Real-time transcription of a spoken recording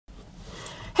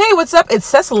Hey, what's up? It's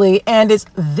Cecily, and it's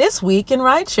This Week in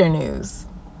Rideshare News.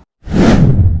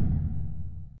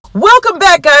 Welcome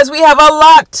back, guys. We have a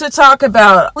lot to talk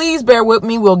about. Please bear with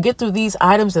me. We'll get through these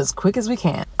items as quick as we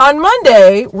can. On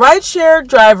Monday, rideshare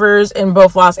drivers in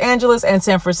both Los Angeles and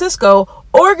San Francisco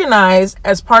organized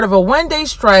as part of a one-day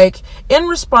strike in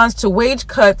response to wage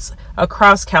cuts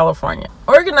across California.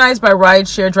 Organized by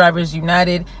Rideshare Drivers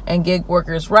United and Gig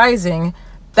Workers Rising,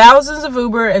 thousands of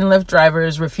Uber and Lyft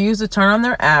drivers refused to turn on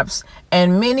their apps,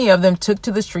 and many of them took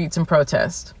to the streets in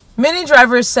protest. Many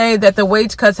drivers say that the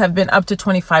wage cuts have been up to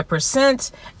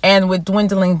 25%, and with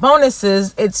dwindling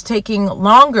bonuses, it's taking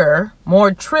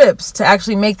more trips to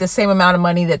actually make the same amount of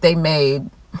money that they made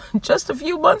just a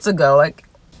few months ago.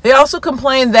 They also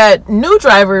complain that new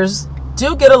drivers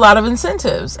do get a lot of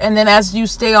incentives, and then as you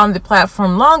stay on the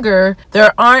platform longer,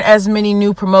 there aren't as many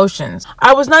new promotions.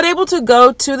 I was not able to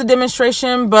go to the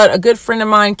demonstration, but a good friend of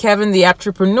mine, Kevin the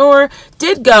entrepreneur,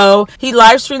 did go. He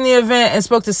live streamed the event and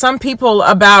spoke to some people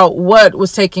about what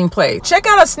was taking place. Check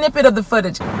out a snippet of the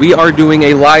footage. We are doing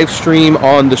a live stream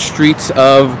on the streets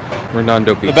of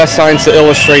Redondo Beach. The best signs to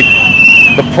illustrate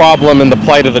the problem and the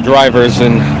plight of the drivers,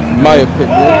 in my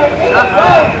opinion.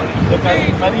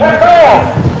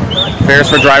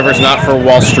 Fares for drivers, not for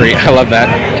Wall Street. I love that.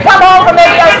 We come home from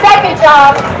maybe our second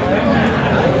job,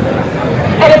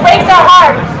 and it breaks our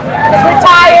heart because we're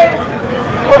tired,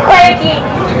 we're cranky.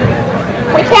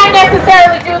 We can't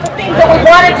necessarily do the things that we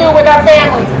want to do with our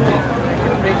families.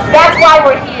 That's why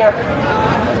we're here.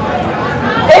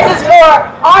 This is for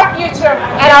our future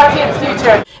and our kids'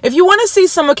 future. If you want to see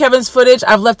some of Kevin's footage,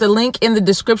 I've left a link in the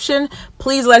description.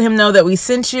 Please let him know that we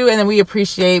sent you, and then we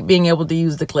appreciate being able to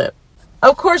use the clip.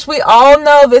 Of course, we all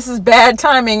know this is bad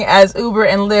timing as Uber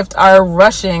and Lyft are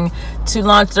rushing to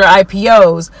launch their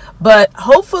IPOs, but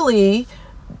hopefully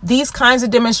these kinds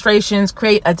of demonstrations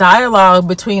create a dialogue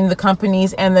between the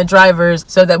companies and the drivers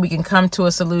so that we can come to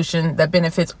a solution that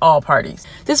benefits all parties.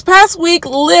 This past week,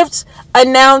 Lyft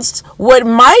announced what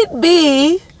might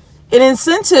be an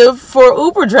incentive for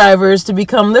Uber drivers to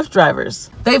become Lyft drivers.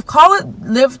 They've called it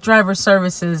Lyft Driver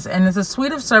Services, and it's a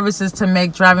suite of services to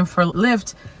make driving for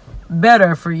Lyft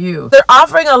better for you. They're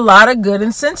offering a lot of good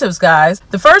incentives, guys.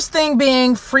 The first thing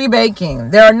being free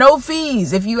banking. There are no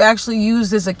fees if you actually use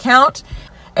this account,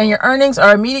 and your earnings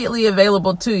are immediately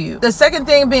available to you. The second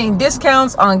thing being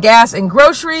discounts on gas and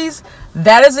groceries.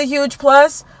 That is a huge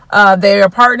plus. They are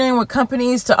partnering with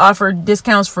companies to offer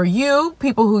discounts for you,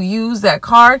 people who use that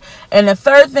card. And the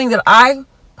third thing that I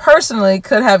personally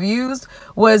could have used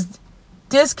was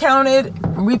discounted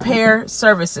repair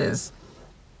services.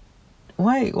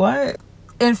 Wait, what?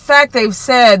 In fact, they've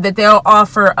said that they'll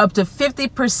offer up to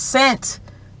 50%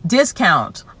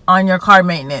 discount on your car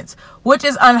maintenance, which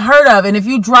is unheard of. And if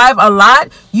you drive a lot,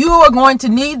 you are going to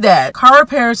need that. Car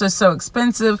repairs are so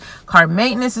expensive. Car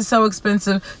maintenance is so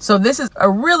expensive. So this is a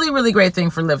really, really great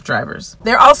thing for Lyft drivers.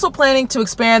 They're also planning to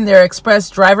expand their express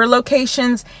driver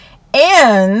locations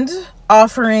and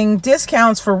offering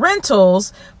discounts for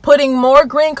rentals, putting more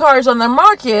green cars on the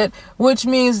market, which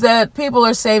means that people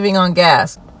are saving on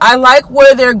gas. I like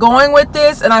where they're going with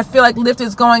this, and I feel like Lyft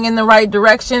is going in the right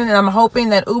direction, and I'm hoping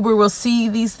that Uber will see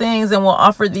these things and will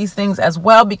offer these things as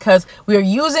well, because we are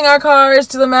using our cars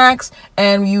to the max,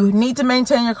 and you need to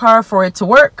maintain your car for it to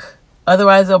work.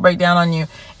 Otherwise, they'll break down on you.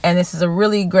 And this is a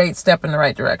really great step in the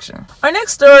right direction. Our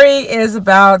next story is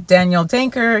about Daniel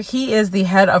Danker. He is the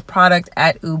head of product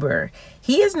at Uber.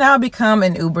 He has now become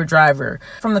an Uber driver.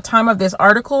 From the time of this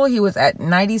article, he was at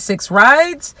 96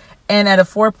 rides and at a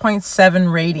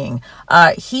 4.7 rating.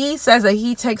 He says that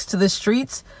he takes to the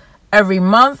streets every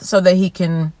month so that he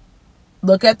can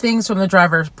look at things from the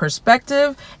driver's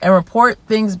perspective and report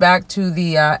things back to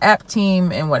the app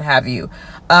team and what have you.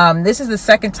 This is the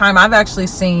second time I've actually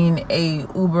seen a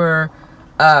Uber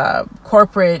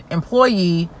corporate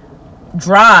employee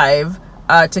drive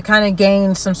to kind of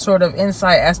gain some sort of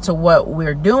insight as to what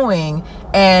we're doing.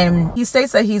 And he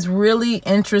states that he's really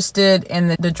interested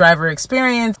in the driver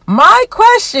experience. My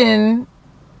question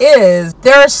is,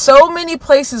 there are so many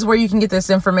places where you can get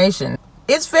this information.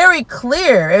 It's very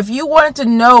clear. If you wanted to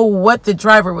know what the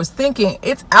driver was thinking,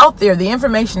 it's out there. The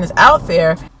information is out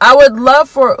there. I would love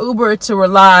for Uber to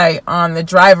rely on the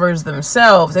drivers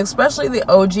themselves, especially the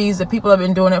OGs, the people that have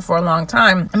been doing it for a long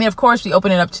time. I mean, of course, we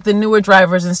open it up to the newer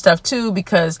drivers and stuff too,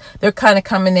 because they're kind of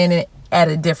coming in at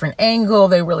a different angle.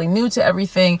 They're really new to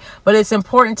everything, but it's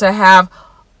important to have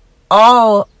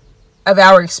all of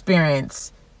our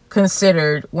experience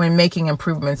considered when making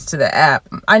improvements to the app.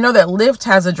 I know that Lyft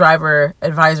has a driver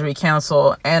advisory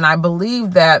council, and I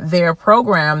believe that their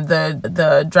program,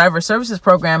 the driver services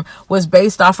program, was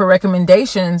based off of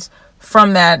recommendations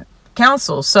from that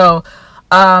council. So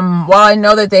while I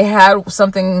know that they had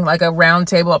something like a round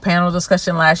table, a panel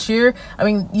discussion last year, I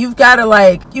mean, you've got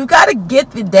to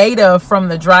get the data from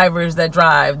the drivers that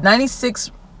drive.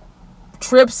 96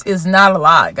 trips is not a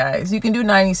lot, guys. You can do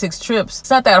 96 trips. It's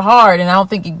not that hard, and I don't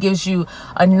think it gives you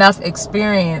enough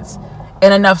experience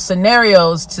and enough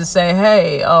scenarios to say,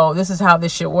 hey, oh, this is how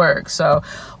this shit works. So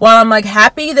while I'm like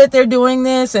happy that they're doing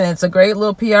this and it's a great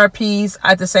little PR piece,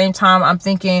 at the same time, I'm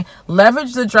thinking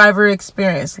leverage the driver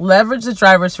experience, leverage the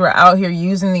drivers who are out here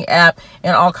using the app in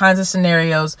all kinds of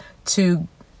scenarios to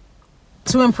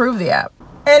improve the app.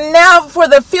 And now for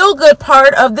the feel good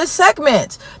part of this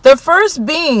segment, the first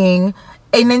being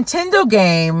a Nintendo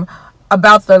game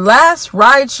about the last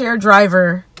rideshare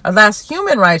driver, a last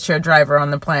human rideshare driver on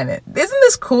the planet. Isn't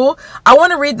this cool? I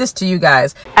want to read this to you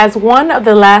guys. As one of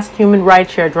the last human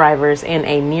rideshare drivers in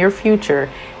a near future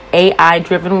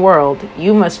AI-driven world,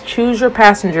 you must choose your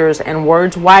passengers and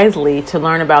words wisely to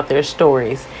learn about their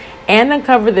stories and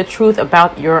uncover the truth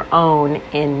about your own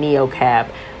in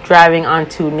NeoCab, driving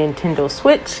onto Nintendo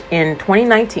Switch in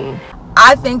 2019.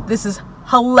 I think this is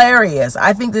hilarious.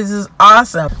 I think this is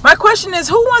awesome. My question is,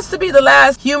 who wants to be the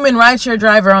last human rideshare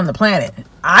driver on the planet?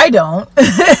 I don't.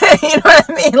 You know what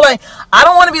I mean? Like, I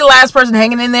don't want to be the last person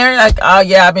hanging in there. Like, oh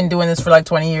yeah, I've been doing this for like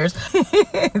 20 years.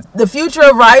 The future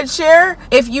of rideshare.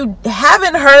 If you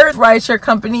haven't heard, rideshare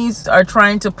companies are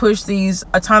trying to push these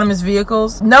autonomous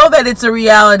vehicles. Know that it's a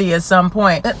reality at some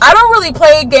point. I don't really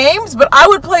play games, but I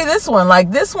would play this one. Like,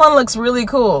 this one looks really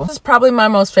cool. This is probably my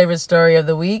most favorite story of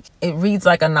the week. It reads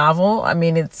like a novel. I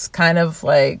mean, it's kind of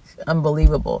like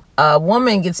unbelievable. A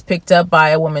woman gets picked up by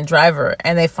a woman driver,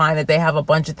 and they find that they have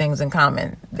a bunch of things in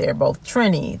common. They're both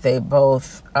Trini. They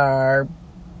both are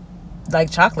like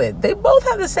chocolate. They both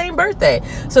have the same birthday.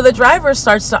 So the driver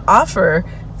starts to offer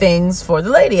things for the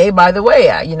lady. Hey, by the way,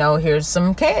 you know, here's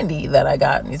some candy that I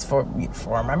got. It's for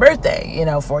my birthday. You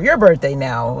know, for your birthday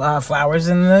now. Flowers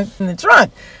in the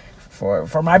trunk.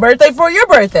 For my birthday, for your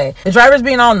birthday. The driver's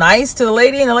being all nice to the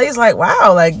lady, and the lady's like,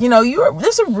 wow, like, you know,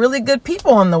 there's some really good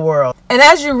people in the world. And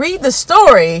as you read the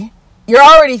story, you're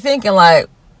already thinking like,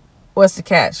 what's the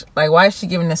catch? Like, why is she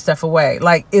giving this stuff away?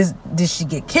 Like, did she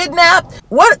get kidnapped?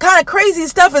 What kind of crazy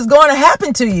stuff is going to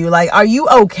happen to you? Like, are you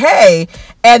okay?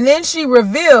 And then she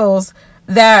reveals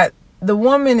that the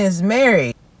woman is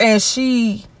married, and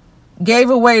she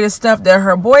gave away the stuff that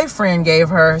her boyfriend gave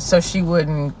her so she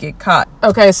wouldn't get caught.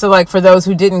 Okay, so like for those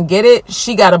who didn't get it,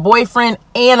 she got a boyfriend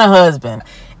and a husband.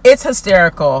 It's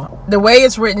hysterical. The way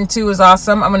it's written too is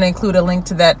awesome. I'm going to include a link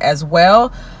to that as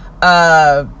well.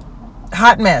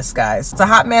 Hot mess, guys. It's a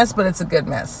hot mess, but it's a good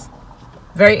mess.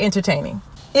 Very entertaining.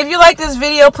 If you like this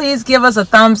video, please give us a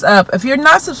thumbs up. If you're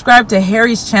not subscribed to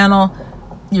Harry's channel,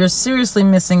 you're seriously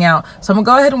missing out. So I'm going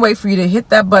to go ahead and wait for you to hit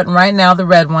that button right now, the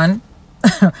red one.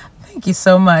 Thank you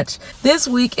so much. This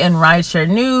Week in Rideshare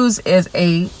News is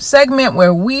a segment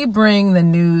where we bring the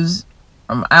news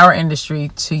from our industry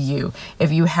to you.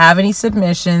 If you have any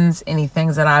submissions, any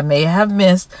things that I may have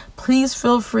missed, please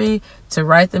feel free to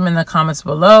write them in the comments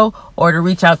below or to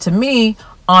reach out to me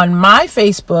on my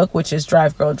Facebook, which is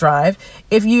Drive Girl Drive.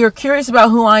 If you're curious about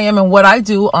who I am and what I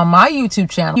do on my YouTube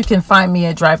channel, you can find me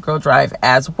at Drive Girl Drive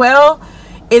as well.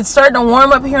 It's starting to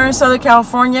warm up here in Southern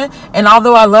California, and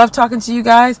although I love talking to you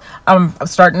guys, I'm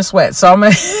starting to sweat. So I'm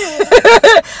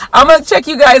gonna check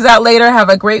you guys out later. Have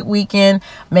a great weekend.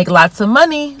 Make lots of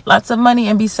money,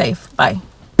 and be safe. Bye.